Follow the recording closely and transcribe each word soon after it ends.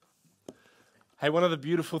Hey, one of the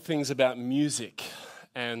beautiful things about music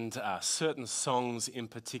and certain songs in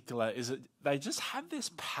particular is that they just have this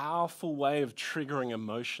powerful way of triggering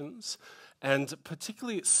emotions, and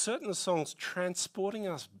particularly certain songs transporting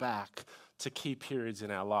us back to key periods in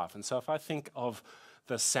our life. And so if I think of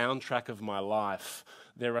the soundtrack of my life,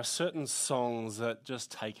 there are certain songs that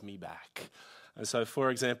just take me back. And so, for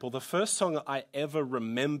example, the first song I ever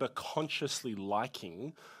remember consciously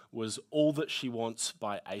liking was All That She Wants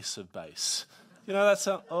by Ace of Base. You know that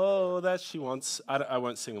song? Oh, that she wants. I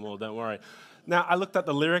won't sing them all, don't worry. Now, I looked at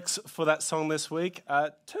the lyrics for that song this week.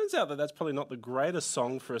 Turns out that that's probably not the greatest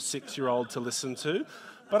song for a 6-year-old to listen to,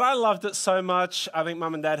 but I loved it so much. I think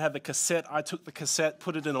Mum and Dad had the cassette. I took the cassette,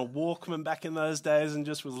 put it in a Walkman back in those days and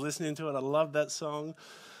just was listening to it. I loved that song.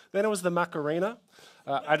 Then it was the Macarena.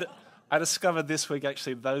 I discovered this week,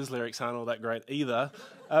 actually, those lyrics aren't all that great either.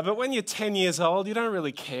 But when you're 10 years old, you don't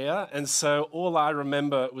really care. And so all I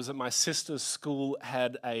remember was that my sister's school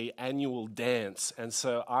had an annual dance. And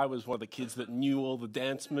so I was one of the kids that knew all the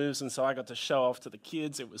dance moves. And so I got to show off to the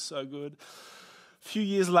kids. It was so good. A few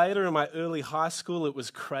years later, in my early high school, it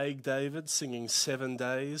was Craig David singing 7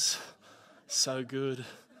 Days. So good.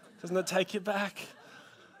 Doesn't it take you back?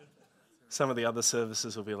 Some of the other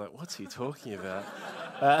services will be like, what's he talking about?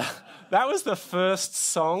 That was the first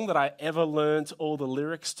song that I ever learned all the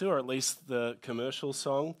lyrics to, or at least the commercial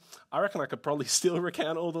song. I reckon I could probably still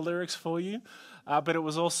recount all the lyrics for you, but it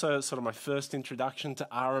was also sort of my first introduction to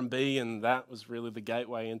R&B, and that was really the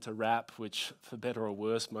gateway into rap, which, for better or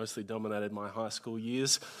worse, mostly dominated my high school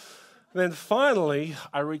years. And then finally,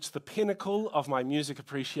 I reached the pinnacle of my music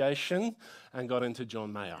appreciation and got into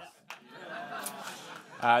John Mayer.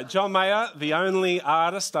 John Mayer, the only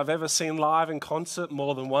artist I've ever seen live in concert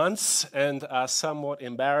more than once, and somewhat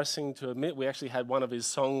embarrassing to admit, we actually had one of his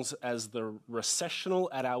songs as the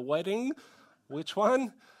recessional at our wedding. Which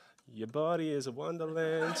one? Your body is a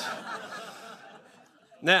wonderland.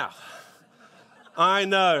 Now, I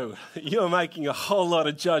know you're making a whole lot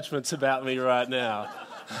of judgments about me right now.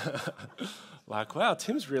 Like, wow,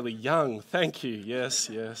 Tim's really young. Thank you.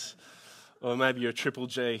 Yes, yes. Or maybe you're a Triple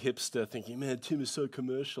J hipster thinking, man, Tim is so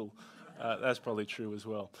commercial. That's probably true as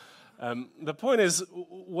well. The point is,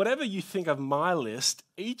 whatever you think of my list,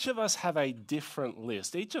 each of us have a different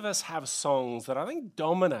list. Each of us have songs that I think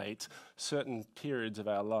dominate certain periods of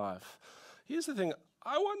our life. Here's the thing.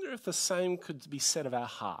 I wonder if the same could be said of our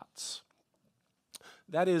hearts.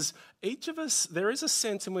 That is, each of us, there is a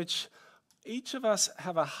sense in which each of us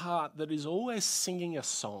have a heart that is always singing a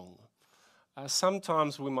song.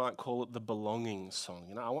 Sometimes we might call it the belonging song.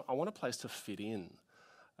 You know, I want a place to fit in.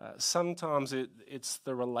 Sometimes it's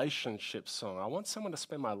the relationship song. I want someone to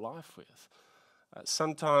spend my life with.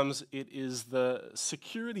 Sometimes it is the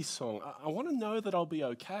security song. I want to know that I'll be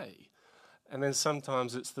okay. And then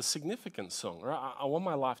sometimes it's the significant song. Right? I want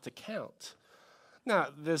my life to count. Now,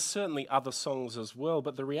 there's certainly other songs as well,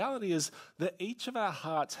 but the reality is that each of our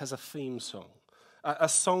hearts has a theme song. A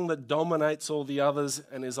song that dominates all the others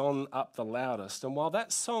and is on up the loudest. And while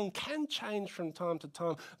that song can change from time to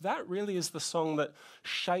time, that really is the song that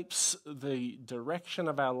shapes the direction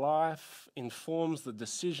of our life, informs the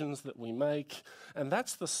decisions that we make, and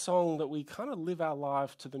that's the song that we kind of live our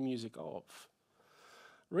life to the music of.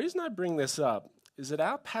 The reason I bring this up is that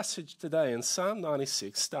our passage today in Psalm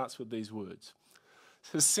 96 starts with these words.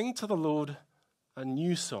 It says, "Sing to the Lord a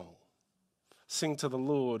new song. Sing to the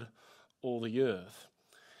Lord all the earth."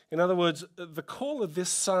 In other words, the call of this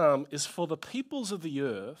psalm is for the peoples of the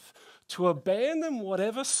earth to abandon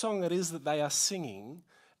whatever song it is that they are singing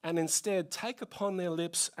and instead take upon their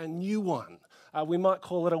lips a new one. We might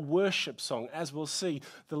call it a worship song. As we'll see,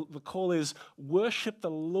 the call is worship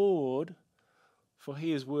the Lord, for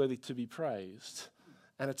he is worthy to be praised.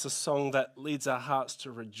 And it's a song that leads our hearts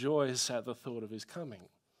to rejoice at the thought of his coming.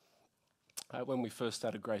 When we first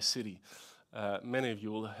started Grace City, many of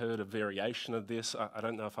you will have heard a variation of this. I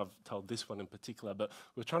don't know if I've told this one in particular, but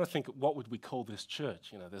we're trying to think, what would we call this church?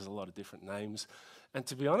 You know, there's a lot of different names. And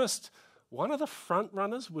to be honest, one of the front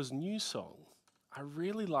runners was New Song. I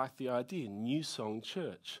really like the idea, New Song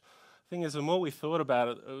Church. Thing is, the more we thought about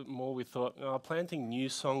it, the more we thought, planting New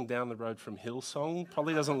Song down the road from Hillsong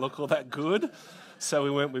probably doesn't look all that good. So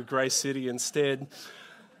we went with Grace City instead.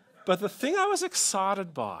 But the thing I was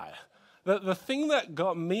excited by, the thing that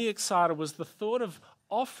got me excited was the thought of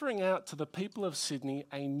offering out to the people of Sydney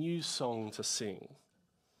a new song to sing.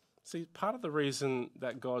 See, part of the reason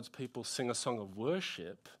that God's people sing a song of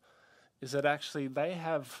worship is that actually they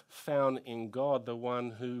have found in God the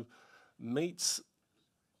one who meets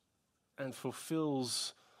and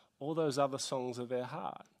fulfills all those other songs of their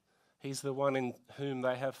heart. He's the one in whom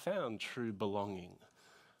they have found true belonging,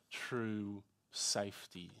 true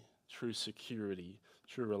safety, true security,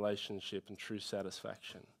 true relationship, and true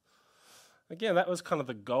satisfaction. Again, that was kind of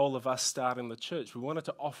the goal of us starting the church. We wanted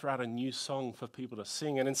to offer out a new song for people to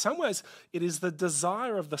sing. And in some ways, it is the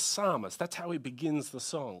desire of the psalmist. That's how he begins the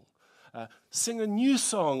song. Sing a new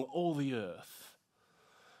song, all the earth.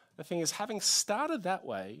 The thing is, having started that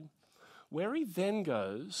way, where he then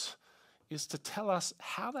goes is to tell us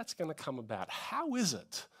how that's going to come about. How is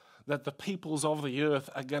it that the peoples of the earth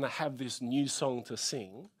are going to have this new song to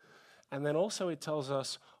sing? And then also he tells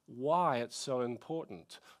us why it's so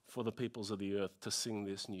important for the peoples of the earth to sing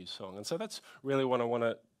this new song. And so that's really what I want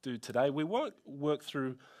to do today. We won't work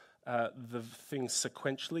through the things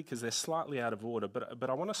sequentially because they're slightly out of order, but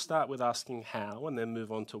I want to start with asking how and then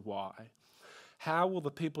move on to why. How will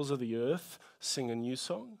the peoples of the earth sing a new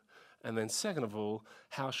song? And then second of all,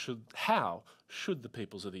 how should the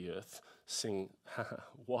peoples of the earth sing,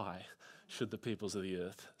 why should the peoples of the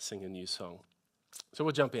earth sing a new song? So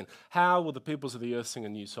we'll jump in. How will the peoples of the earth sing a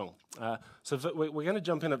new song? So we're going to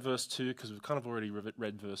jump in at verse 2 because we've kind of already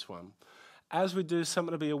read verse 1. As we do,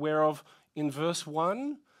 something to be aware of, in verse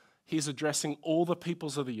 1, he's addressing all the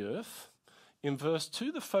peoples of the earth. In verse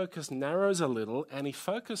 2, the focus narrows a little, and he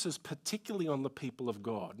focuses particularly on the people of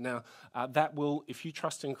God. Now, that will, if you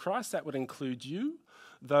trust in Christ, that would include you,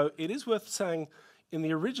 though it is worth saying, in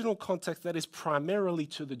the original context, that is primarily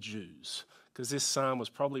to the Jews, because this psalm was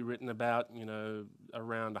probably written about,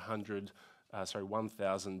 around 1000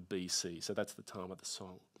 BC. So that's the time of the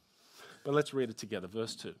song. But let's read it together.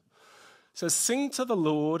 Verse 2. It says, "Sing to the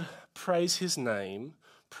Lord, praise his name,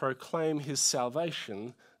 proclaim his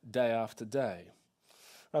salvation day after day."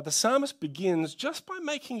 Now, the psalmist begins just by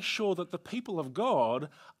making sure that the people of God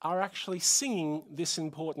are actually singing this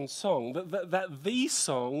important song, that the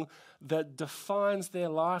song that defines their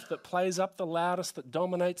life, that plays up the loudest, that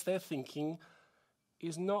dominates their thinking,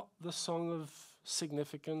 is not the song of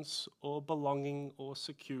significance or belonging or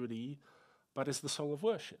security, but is the song of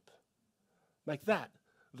worship. Make that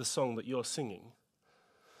the song that you're singing.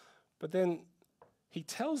 But then he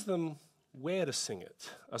tells them where to sing it.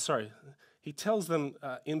 He tells them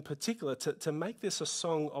in particular to make this a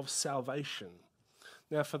song of salvation.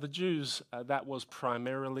 Now, for the Jews, that was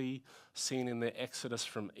primarily seen in their exodus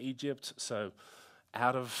from Egypt, so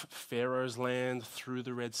out of Pharaoh's land, through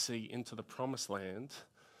the Red Sea, into the Promised Land.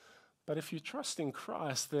 But if you trust in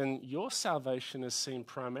Christ, then your salvation is seen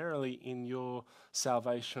primarily in your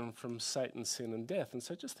salvation from Satan, sin, and death. And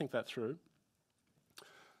so just think that through.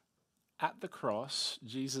 At the cross,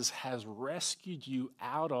 Jesus has rescued you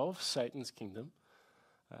out of Satan's kingdom.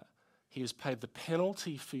 He has paid the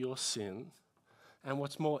penalty for your sin. And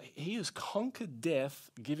what's more, he has conquered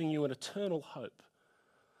death, giving you an eternal hope.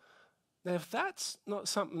 Now, if that's not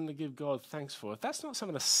something to give God thanks for, if that's not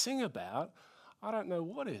something to sing about, I don't know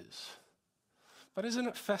what is. But isn't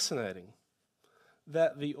it fascinating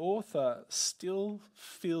that the author still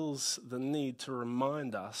feels the need to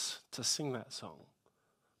remind us to sing that song,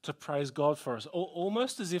 to praise God for us,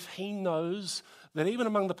 almost as if he knows that even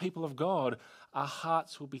among the people of God, our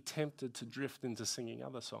hearts will be tempted to drift into singing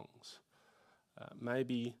other songs.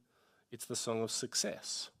 Maybe it's the song of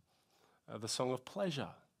success, the song of pleasure,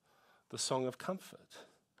 the song of comfort.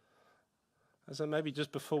 And so maybe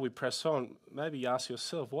just before we press on, maybe ask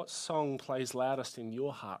yourself, what song plays loudest in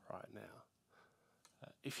your heart right now?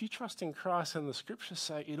 If you trust in Christ, and the scriptures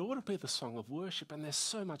say it ought to be the song of worship, and there's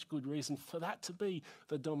so much good reason for that to be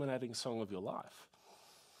the dominating song of your life.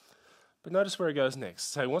 But notice where he goes next.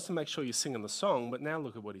 So he wants to make sure you're singing the song, but now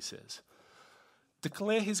look at what he says.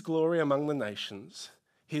 "Declare his glory among the nations,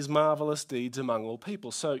 his marvelous deeds among all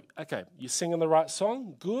people." So, okay, you're singing the right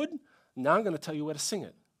song? Good. Now I'm going to tell you where to sing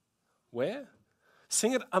it. Where?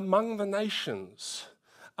 Sing it among the nations,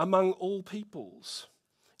 among all peoples.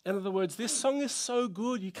 In other words, this song is so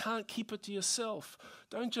good you can't keep it to yourself.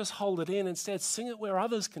 Don't just hold it in. Instead, sing it where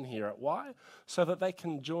others can hear it. Why? So that they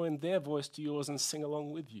can join their voice to yours and sing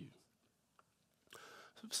along with you.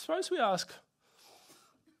 So suppose we ask,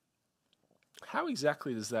 how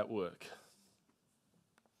exactly does that work?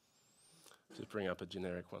 Just bring up a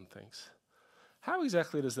generic one, thanks. How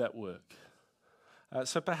exactly does that work?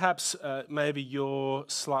 So perhaps maybe you're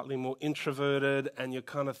slightly more introverted and you're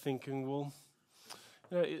kind of thinking, well,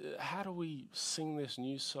 how do we sing this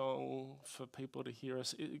new song for people to hear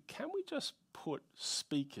us? Can we just put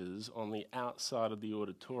speakers on the outside of the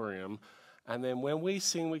auditorium, and then when we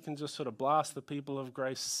sing, we can just sort of blast the people of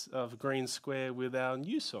Green Square with our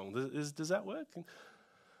new song? Does that work?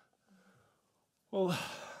 Well,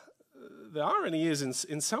 the irony is,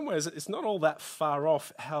 in some ways, it's not all that far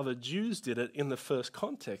off how the Jews did it in the first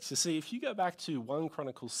context. You see, if you go back to 1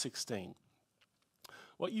 Chronicles 16,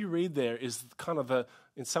 what you read there is kind of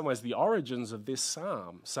in some ways, the origins of this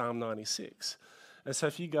psalm, Psalm 96. And so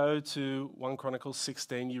if you go to 1 Chronicles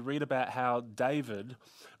 16, you read about how David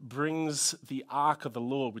brings the ark of the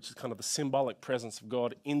Lord, which is kind of the symbolic presence of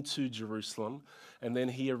God, into Jerusalem. And then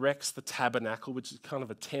he erects the tabernacle, which is kind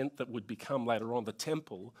of a tent that would become later on the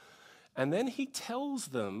temple. And then he tells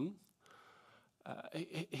them,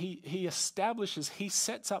 he establishes, he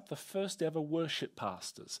sets up the first ever worship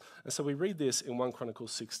pastors. And so we read this in 1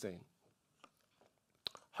 Chronicles 16.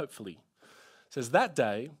 Hopefully. It says, that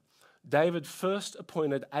day, David first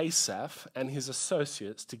appointed Asaph and his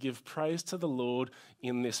associates to give praise to the Lord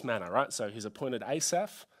in this manner, right? So he's appointed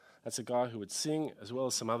Asaph. That's a guy who would sing as well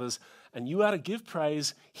as some others. And you are to give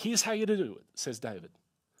praise. Here's how you're to do it, says David.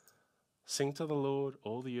 Sing to the Lord,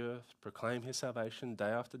 all the earth. Proclaim his salvation day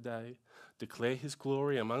after day. Declare his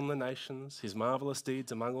glory among the nations, his marvelous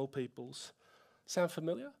deeds among all peoples. Sound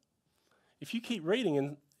familiar? If you keep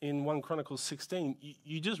reading in 1 Chronicles 16,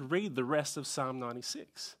 you just read the rest of Psalm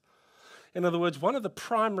 96. In other words, one of the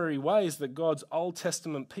primary ways that God's Old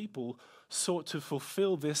Testament people sought to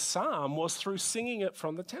fulfill this psalm was through singing it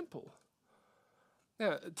from the temple.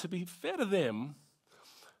 Now, to be fair to them,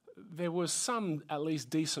 there were some at least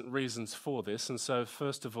decent reasons for this. And so,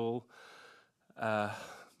 first of all,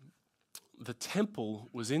 the temple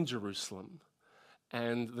was in Jerusalem,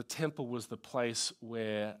 and the temple was the place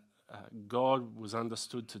where God was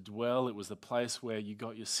understood to dwell. It was the place where you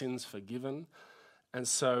got your sins forgiven. And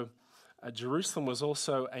so Jerusalem was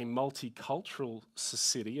also a multicultural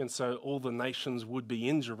city, and so all the nations would be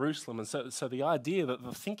in Jerusalem. And so the idea, that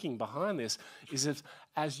the thinking behind this is that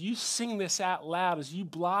as you sing this out loud, as you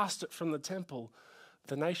blast it from the temple,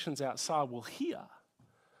 the nations outside will hear.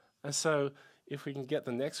 And so if we can get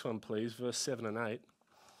the next one, please, verse 7 and 8.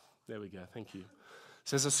 There we go, thank you. It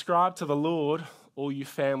says, ascribe to the Lord, all you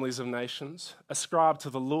families of nations. Ascribe to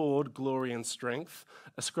the Lord glory and strength.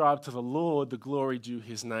 Ascribe to the Lord the glory due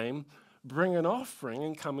his name. Bring an offering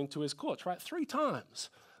and come into his courts, right? 3 times.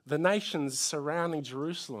 The nations surrounding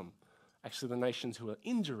Jerusalem, actually the nations who are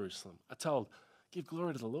in Jerusalem, are told, give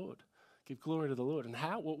glory to the Lord. Give glory to the Lord. And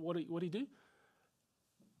how? What do he do?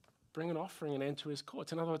 Bring an offering and enter his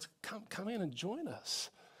courts. In other words, come in and join us.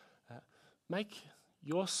 Make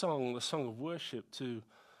your song the song of worship to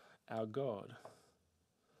our God.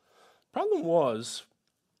 Problem was,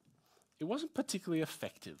 it wasn't particularly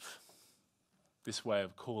effective, this way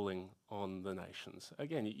of calling on the nations.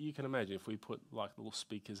 Again, you can imagine if we put like little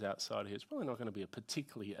speakers outside here, it's probably not going to be a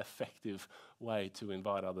particularly effective way to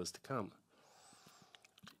invite others to come.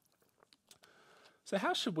 So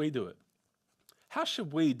how should we do it? How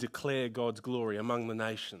should we declare God's glory among the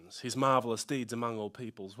nations, his marvelous deeds among all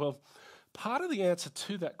peoples? Well, part of the answer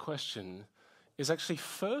to that question is actually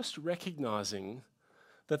first recognizing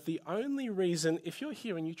that the only reason, if you're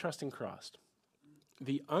here and you trust in Christ,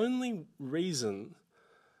 the only reason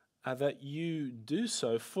that you do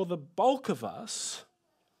so for the bulk of us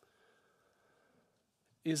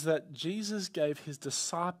is that Jesus gave his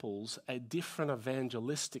disciples a different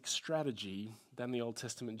evangelistic strategy than the Old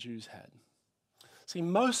Testament Jews had. See,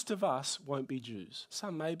 most of us won't be Jews.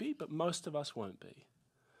 Some may be, but most of us won't be.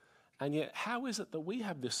 And yet, how is it that we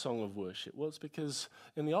have this song of worship? Well, it's because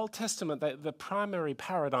in the Old Testament, the primary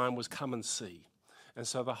paradigm was come and see. And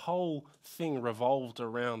so the whole thing revolved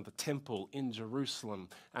around the temple in Jerusalem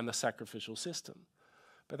and the sacrificial system.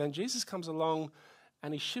 But then Jesus comes along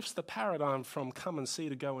and he shifts the paradigm from come and see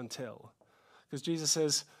to go and tell. Because Jesus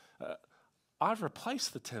says, I've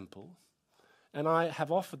replaced the temple and I have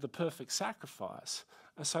offered the perfect sacrifice.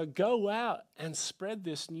 And so go out and spread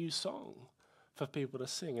this new song for people to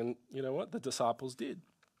sing. And you know what? The disciples did.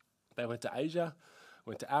 They went to Asia,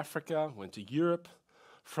 went to Africa, went to Europe.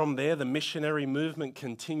 From there, the missionary movement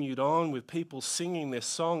continued on with people singing their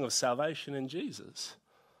song of salvation in Jesus.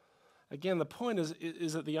 Again, the point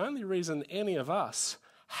is that the only reason any of us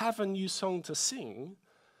have a new song to sing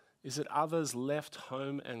is that others left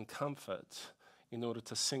home and comfort in order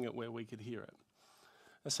to sing it where we could hear it.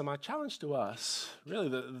 And so my challenge to us, really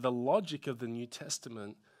the logic of the New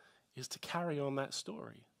Testament, is to carry on that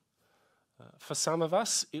story. For some of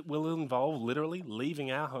us, it will involve literally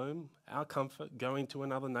leaving our home, our comfort, going to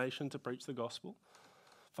another nation to preach the gospel.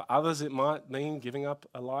 For others, it might mean giving up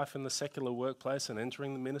a life in the secular workplace and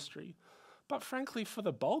entering the ministry. But frankly, for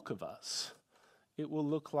the bulk of us, it will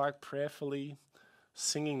look like prayerfully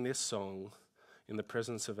singing this song in the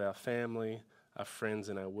presence of our family, our friends,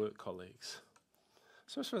 and our work colleagues.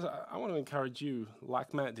 So I suppose I want to encourage you,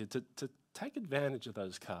 like Matt did, to take advantage of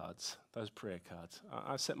those cards, those prayer cards.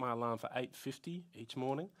 I set my alarm for 8:50 each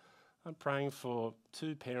morning. I'm praying for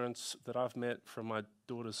 2 parents that I've met from my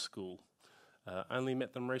daughter's school. Only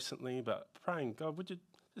met them recently, but praying, God, would you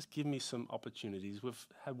just give me some opportunities? We've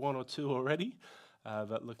had one or two already,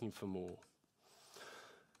 but looking for more.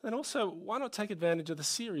 And also, why not take advantage of the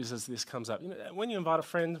series as this comes up? You know, when you invite a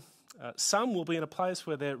friend, some will be in a place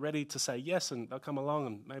where they're ready to say yes and they'll come along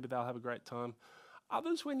and maybe they'll have a great time.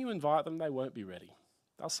 Others, when you invite them, they won't be ready.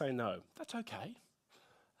 They'll say no. That's okay.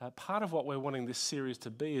 Part of what we're wanting this series to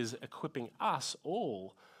be is equipping us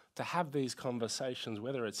all to have these conversations,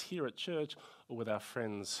 whether it's here at church or with our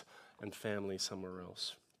friends and family somewhere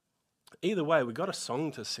else. Either way, we've got a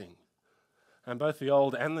song to sing. And both the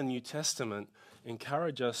Old and the New Testament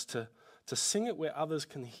encourage us to sing it where others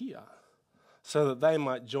can hear, so that they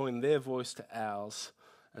might join their voice to ours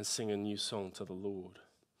and sing a new song to the Lord.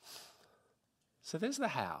 So there's the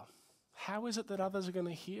how. How is it that others are going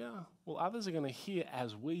to hear? Well, others are going to hear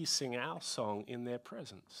as we sing our song in their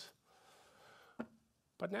presence.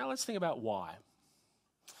 But now let's think about why.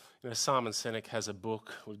 You know, Simon Sinek has a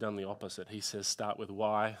book. We've done the opposite. He says start with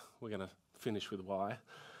why. We're going to finish with why.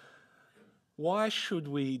 Why should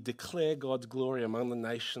we declare God's glory among the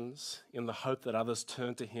nations in the hope that others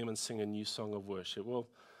turn to him and sing a new song of worship? Well,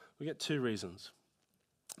 we get two reasons.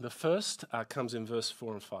 The first comes in verse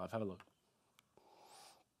 4 and 5. Have a look.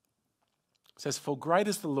 It says, "For great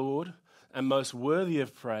is the Lord and most worthy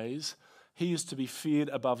of praise. He is to be feared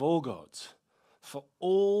above all gods. For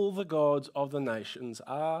all the gods of the nations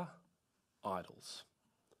are idols,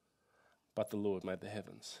 but the Lord made the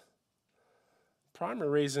heavens." Primary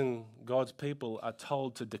reason God's people are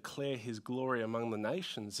told to declare his glory among the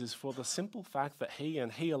nations is for the simple fact that he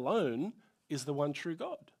and he alone is the one true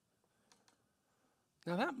God.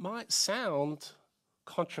 Now that might sound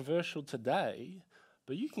controversial today,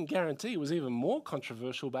 but you can guarantee it was even more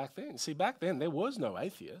controversial back then. See, back then there was no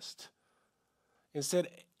atheist.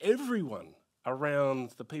 Instead, everyone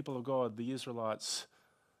around the people of God, the Israelites,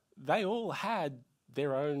 they all had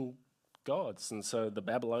their own gods. And so the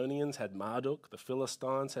Babylonians had Marduk, the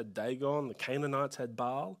Philistines had Dagon, the Canaanites had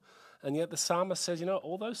Baal. And yet the psalmist says, you know,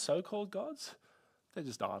 all those so-called gods, they're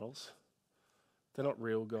just idols. They're not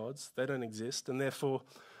real gods. They don't exist. And therefore,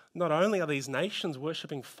 not only are these nations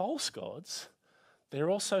worshipping false gods,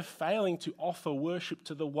 they're also failing to offer worship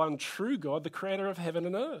to the one true God, the creator of heaven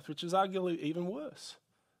and earth, which is arguably even worse.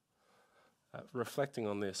 Reflecting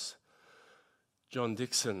on this, John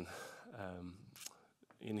Dixon,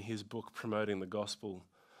 in his book Promoting the Gospel,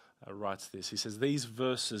 writes this. He says, "These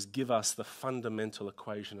verses give us the fundamental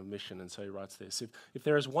equation of mission." And so he writes this. If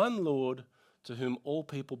there is one Lord to whom all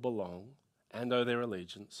people belong and owe their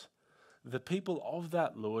allegiance, the people of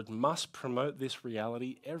that Lord must promote this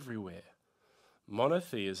reality everywhere.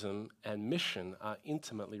 Monotheism and mission are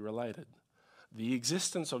intimately related. The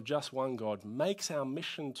existence of just one God makes our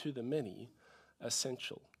mission to the many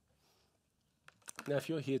essential. Now, if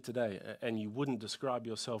you're here today and you wouldn't describe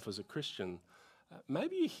yourself as a Christian,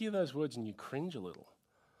 maybe you hear those words and you cringe a little.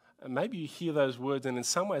 Maybe you hear those words and in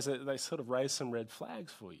some ways they sort of raise some red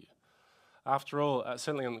flags for you. After all,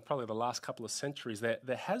 certainly in probably the last couple of centuries, there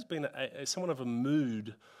has been somewhat of a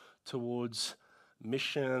mood towards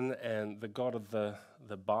mission and the God of the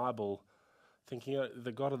Bible, thinking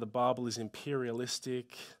the God of the Bible is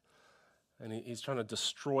imperialistic, and he's trying to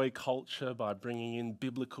destroy culture by bringing in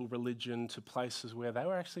biblical religion to places where they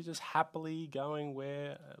were actually just happily going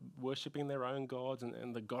where worshipping their own gods,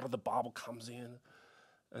 and the God of the Bible comes in.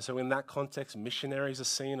 And so in that context, missionaries are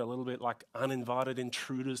seen a little bit like uninvited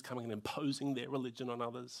intruders coming and imposing their religion on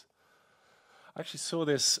others. I actually saw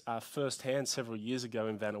this firsthand several years ago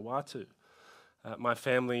in Vanuatu. My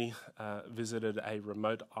family visited a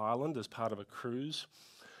remote island as part of a cruise.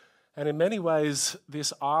 And in many ways,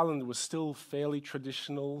 this island was still fairly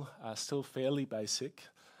traditional, still fairly basic.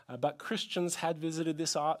 But Christians had visited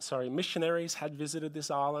missionaries had visited this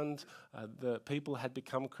island. The people had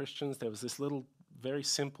become Christians. There was this little, very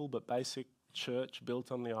simple but basic church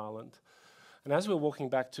built on the island. And as we were walking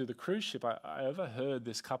back to the cruise ship, I overheard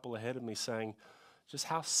this couple ahead of me saying just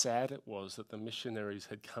how sad it was that the missionaries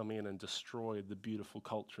had come in and destroyed the beautiful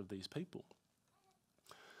culture of these people.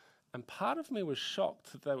 And part of me was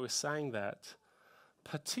shocked that they were saying that,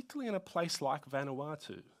 particularly in a place like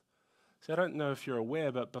Vanuatu. So I don't know if you're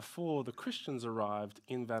aware, but before the Christians arrived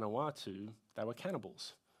in Vanuatu, they were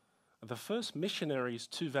cannibals. The first missionaries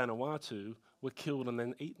to Vanuatu were killed and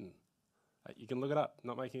then eaten. You can look it up,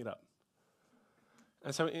 not making it up.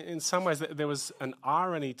 And so in some ways there was an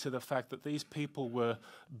irony to the fact that these people were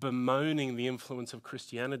bemoaning the influence of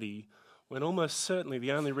Christianity when almost certainly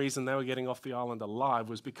the only reason they were getting off the island alive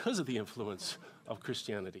was because of the influence of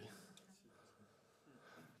Christianity.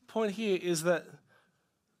 Point here is that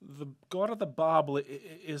the God of the Bible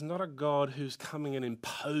is not a God who's coming and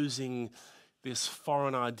imposing this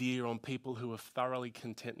foreign idea on people who are thoroughly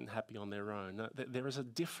content and happy on their own. No, there is a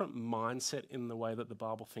different mindset in the way that the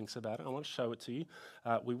Bible thinks about it. I want to show it to you.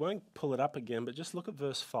 We won't pull it up again, but just look at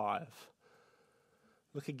verse 5.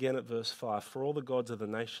 Look again at verse 5. For all the gods of the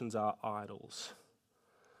nations are idols.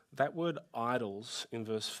 That word idols in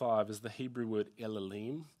verse 5 is the Hebrew word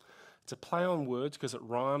Elohim. It's a play on words because it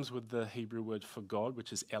rhymes with the Hebrew word for God,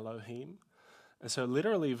 which is Elohim. And so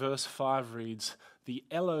literally verse 5 reads, the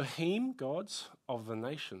Elohim, gods of the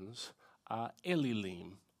nations, are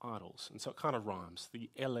Elilim, idols. And so it kind of rhymes. The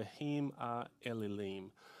Elohim are Elilim.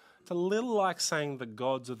 It's a little like saying the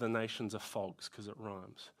gods of the nations are fogs because it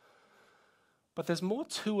rhymes. But there's more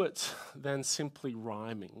to it than simply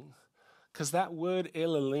rhyming, because that word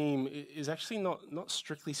Elohim is actually not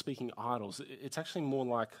strictly speaking idols. It's actually more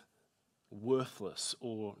like worthless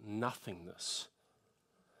or nothingness.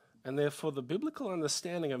 And therefore, the biblical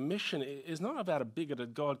understanding of mission is not about a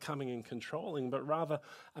bigoted God coming and controlling, but rather,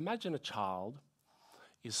 imagine a child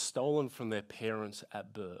is stolen from their parents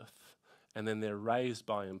at birth, and then they're raised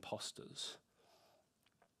by imposters.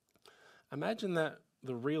 Imagine that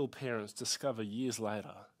the real parents discover years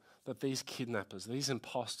later that these kidnappers, these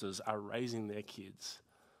imposters, are raising their kids.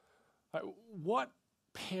 Like, what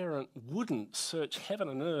parent wouldn't search heaven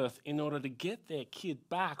and earth in order to get their kid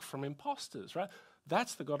back from imposters, right?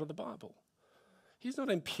 That's the God of the Bible. He's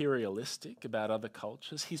not imperialistic about other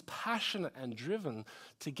cultures. He's passionate and driven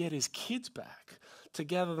to get his kids back, to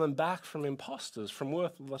gather them back from imposters, from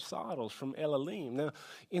worthless idols, from Elohim. Now,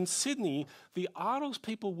 in Sydney, the idols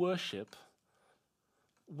people worship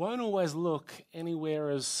won't always look anywhere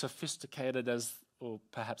as sophisticated as, or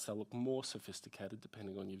perhaps they'll look more sophisticated,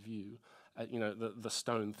 depending on your view, the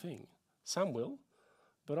stone thing. Some will,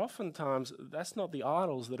 but oftentimes that's not the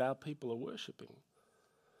idols that our people are worshipping.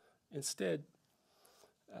 Instead,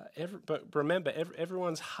 but remember,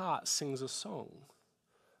 everyone's heart sings a song.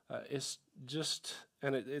 It's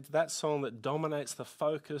that song that dominates the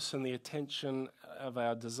focus and the attention of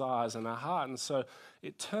our desires and our heart. And so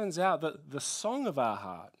it turns out that the song of our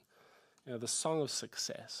heart, the song of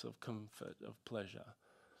success, of comfort, of pleasure,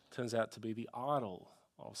 turns out to be the idol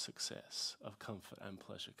of success, of comfort and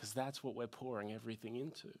pleasure, because that's what we're pouring everything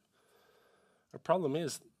into. The problem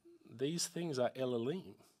is, these things are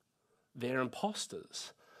Elohim. They're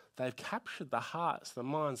imposters. They've captured the hearts, the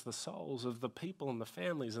minds, the souls of the people and the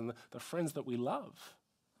families and the friends that we love.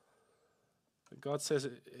 But God says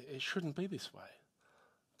it shouldn't be this way.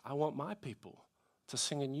 I want my people to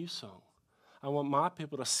sing a new song. I want my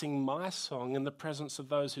people to sing my song in the presence of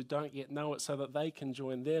those who don't yet know it so that they can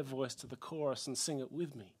join their voice to the chorus and sing it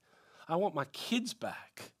with me. I want my kids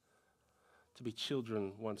back to be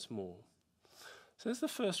children once more. So that's the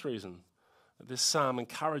first reason that this psalm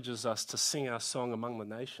encourages us to sing our song among the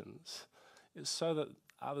nations, is so that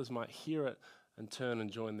others might hear it and turn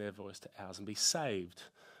and join their voice to ours and be saved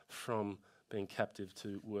from being captive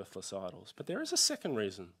to worthless idols. But there is a second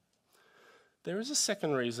reason. There is a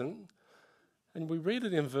second reason, and we read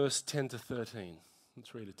it in verse 10 to 13.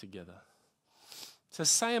 Let's read it together. It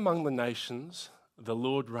says, say among the nations, the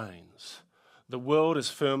Lord reigns. The world is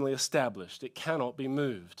firmly established. It cannot be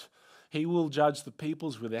moved. He will judge the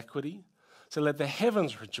peoples with equity. So let the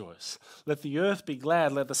heavens rejoice. Let the earth be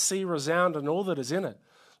glad. Let the sea resound and all that is in it.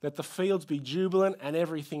 Let the fields be jubilant and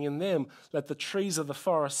everything in them. Let the trees of the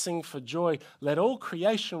forest sing for joy. Let all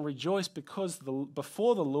creation rejoice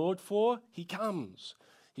before the Lord, for he comes.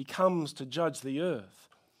 He comes to judge the earth.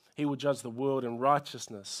 He will judge the world in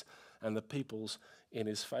righteousness and the peoples in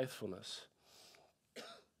his faithfulness.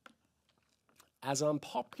 As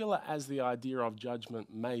unpopular as the idea of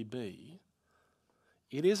judgment may be,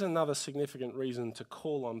 it is another significant reason to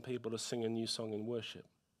call on people to sing a new song in worship.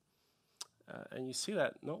 And you see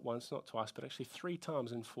that not once, not twice, but actually 3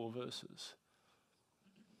 times in 4 verses.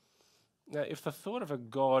 Now, if the thought of a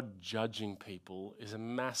God judging people is a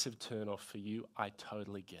massive turn-off for you, I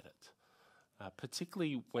totally get it.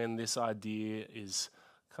 Particularly when this idea is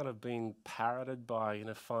kind of being parroted by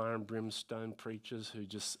fire and brimstone preachers who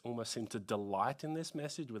just almost seem to delight in this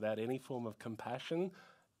message without any form of compassion.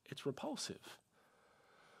 It's repulsive.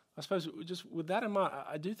 I suppose just with that in mind,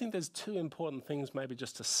 I do think there's 2 important things maybe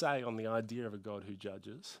just to say on the idea of a God who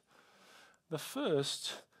judges. The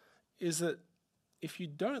first is that if you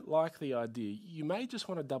don't like the idea, you may just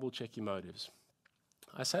want to double check your motives.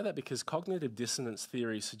 I say that because cognitive dissonance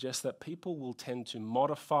theory suggests that people will tend to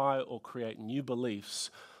modify or create new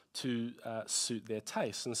beliefs to suit their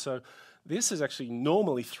tastes. And so this is actually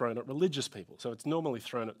normally thrown at religious people. So it's normally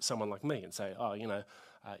thrown at someone like me and say,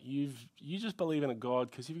 you just believe in a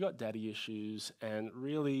God because you've got daddy issues, and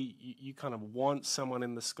really you kind of want someone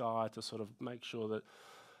in the sky to sort of make sure that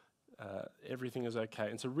everything is okay.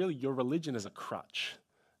 And so really your religion is a crutch,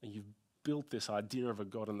 and you've built this idea of a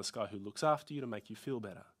God in the sky who looks after you to make you feel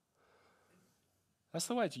better. That's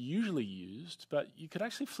the way it's usually used, but you could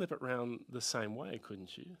actually flip it around the same way,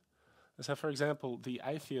 couldn't you? And so, for example, the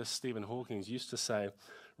atheist Stephen Hawking used to say,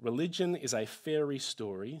 religion is a fairy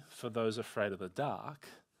story for those afraid of the dark.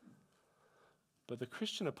 But the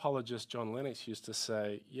Christian apologist John Lennox used to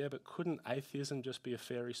say, yeah, but couldn't atheism just be a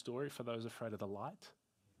fairy story for those afraid of the light?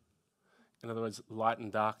 In other words, light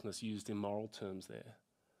and darkness used in moral terms there.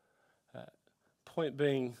 Point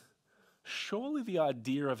being, surely the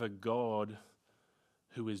idea of a God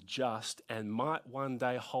who is just and might one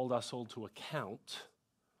day hold us all to account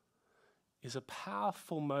is a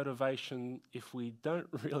powerful motivation if we don't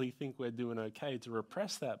really think we're doing okay to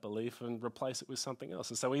repress that belief and replace it with something else.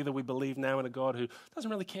 And so either we believe now in a God who doesn't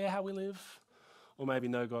really care how we live, or maybe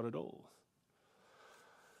no God at all.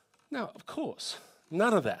 Now, of course,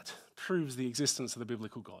 none of that proves the existence of the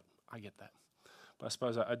biblical God. I get that. But I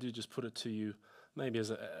suppose I do just put it to you maybe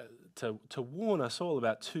as to warn us all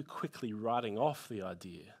about too quickly writing off the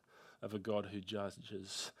idea of a God who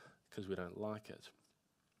judges because we don't like it.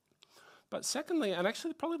 But secondly, and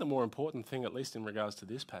actually probably the more important thing, at least in regards to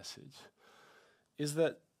this passage, is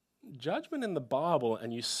that judgment in the Bible,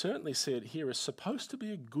 and you certainly see it here, is supposed to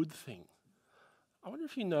be a good thing. I wonder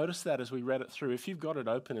if you noticed that as we read it through. If you've got it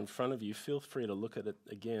open in front of you, feel free to look at it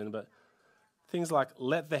again. But things like,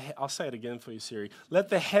 I'll say it again for you, Siri. Let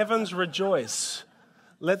the heavens rejoice.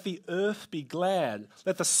 Let the earth be glad.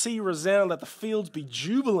 Let the sea resound. Let the fields be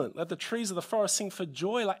jubilant. Let the trees of the forest sing for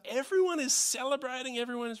joy. Like everyone is celebrating.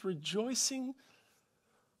 Everyone is rejoicing.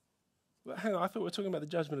 But hang on, I thought we were talking about the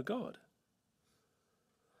judgment of God.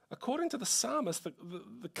 According to the psalmist,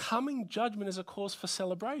 the coming judgment is a cause for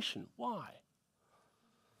celebration. Why?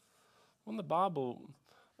 Well, in the Bible,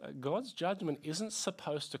 God's judgment isn't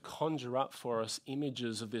supposed to conjure up for us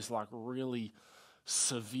images of this like really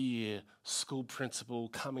severe school principal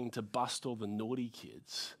coming to bust all the naughty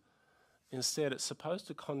kids. Instead, it's supposed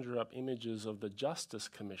to conjure up images of the Justice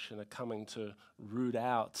Commissioner coming to root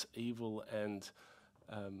out evil and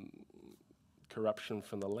corruption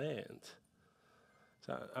from the land.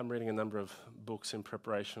 So I'm reading a number of books in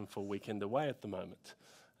preparation for Weekend Away at the moment.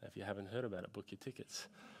 If you haven't heard about it, book your tickets.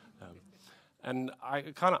 And I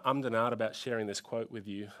kind of ummed and ahed about sharing this quote with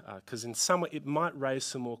you because in some way it might raise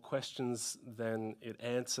some more questions than it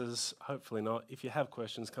answers. Hopefully not. If you have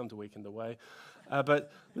questions, come to Weekend Away.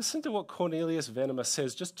 But listen to what Cornelius Venema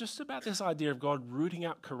says just about this idea of God rooting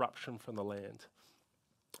out corruption from the land.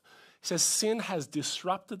 He says, sin has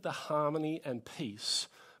disrupted the harmony and peace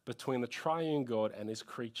between the triune God and his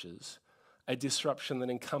creatures, a disruption that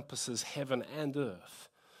encompasses heaven and earth.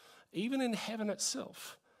 Even in heaven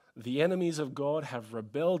itself, the enemies of God have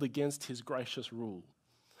rebelled against his gracious rule.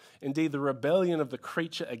 Indeed, the rebellion of the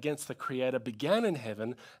creature against the Creator began in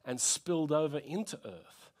heaven and spilled over into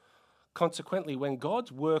earth. Consequently, when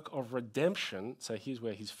God's work of redemption, so here's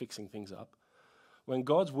where he's fixing things up, when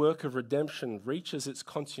God's work of redemption reaches its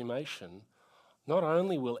consummation, not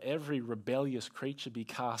only will every rebellious creature be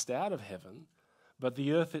cast out of heaven, but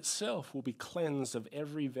the earth itself will be cleansed of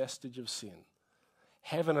every vestige of sin.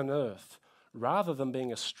 Heaven and earth, rather than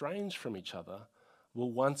being estranged from each other,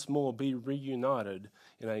 will once more be reunited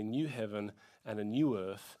in a new heaven and a new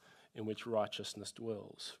earth in which righteousness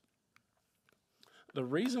dwells. The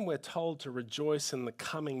reason we're told to rejoice in the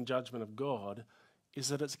coming judgment of God is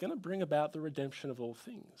that it's going to bring about the redemption of all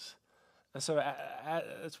things. And so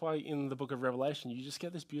that's why in the book of Revelation you just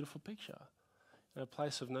get this beautiful picture. In a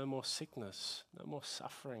place of no more sickness, no more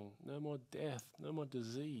suffering, no more death, no more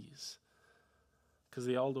disease, because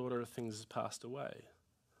the old order of things has passed away.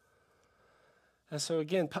 And so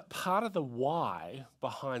again, part of the why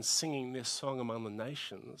behind singing this song among the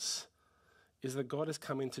nations is that God is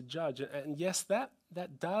coming to judge. And yes, that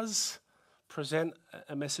does present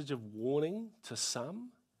a message of warning to some,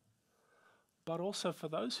 but also for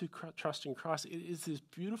those who trust in Christ, it is this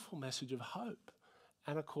beautiful message of hope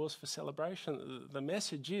and a cause for celebration. The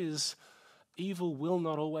message is evil will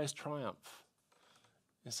not always triumph.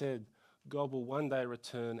 Instead, God will one day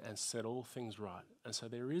return and set all things right. And so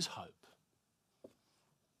there is hope.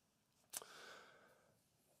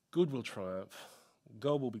 Good will triumph,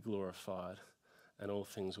 God will be glorified, and all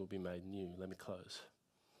things will be made new. Let me close.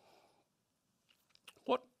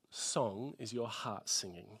 What song is your heart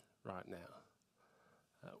singing right now?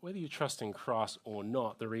 Whether you trust in Christ or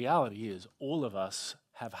not, the reality is all of us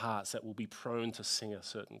have hearts that will be prone to sing a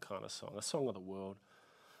certain kind of song, a song of the world.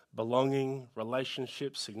 Belonging,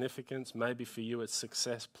 relationships, significance, maybe for you it's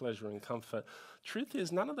success, pleasure, and comfort. Truth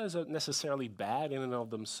is, none of those are necessarily bad in and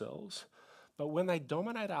of themselves, But when they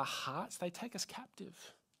dominate our hearts, they take us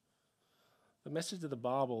captive. The message of the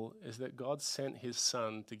Bible is that God sent his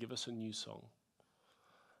Son to give us a new song,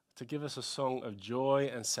 to give us a song of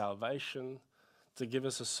joy and salvation, to give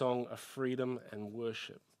us a song of freedom and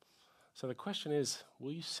worship. So the question is,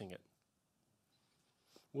 will you sing it?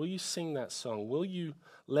 Will you sing that song? Will you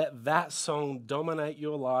let that song dominate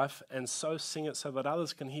your life and so sing it so that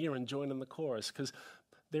others can hear and join in the chorus? Because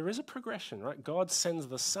there is a progression, right? God sends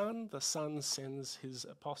the Son sends his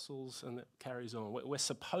apostles, and it carries on. We're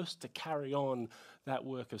supposed to carry on that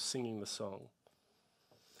work of singing the song.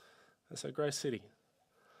 And so, Grace City,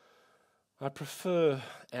 I prefer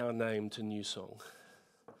our name to New Song.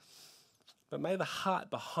 But may the heart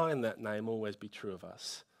behind that name always be true of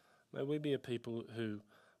us. May we be a people who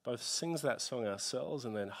both sings that song ourselves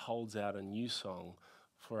and then holds out a new song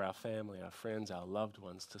for our family, our friends, our loved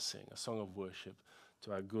ones to sing, a song of worship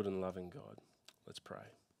to our good and loving God. Let's pray.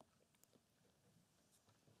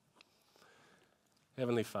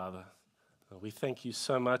 Heavenly Father, we thank you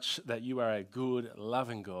so much that you are a good,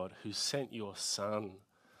 loving God who sent your Son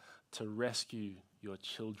to rescue your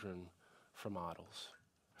children from idols,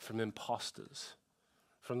 from impostors,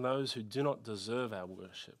 from those who do not deserve our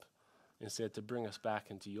worship, instead to bring us back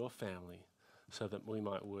into your family so that we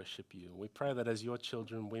might worship you. We pray that as your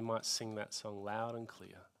children, we might sing that song loud and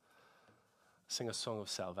clear, sing a song of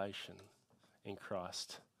salvation in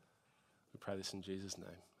Christ. We pray this in Jesus' name.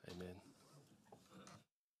 Amen.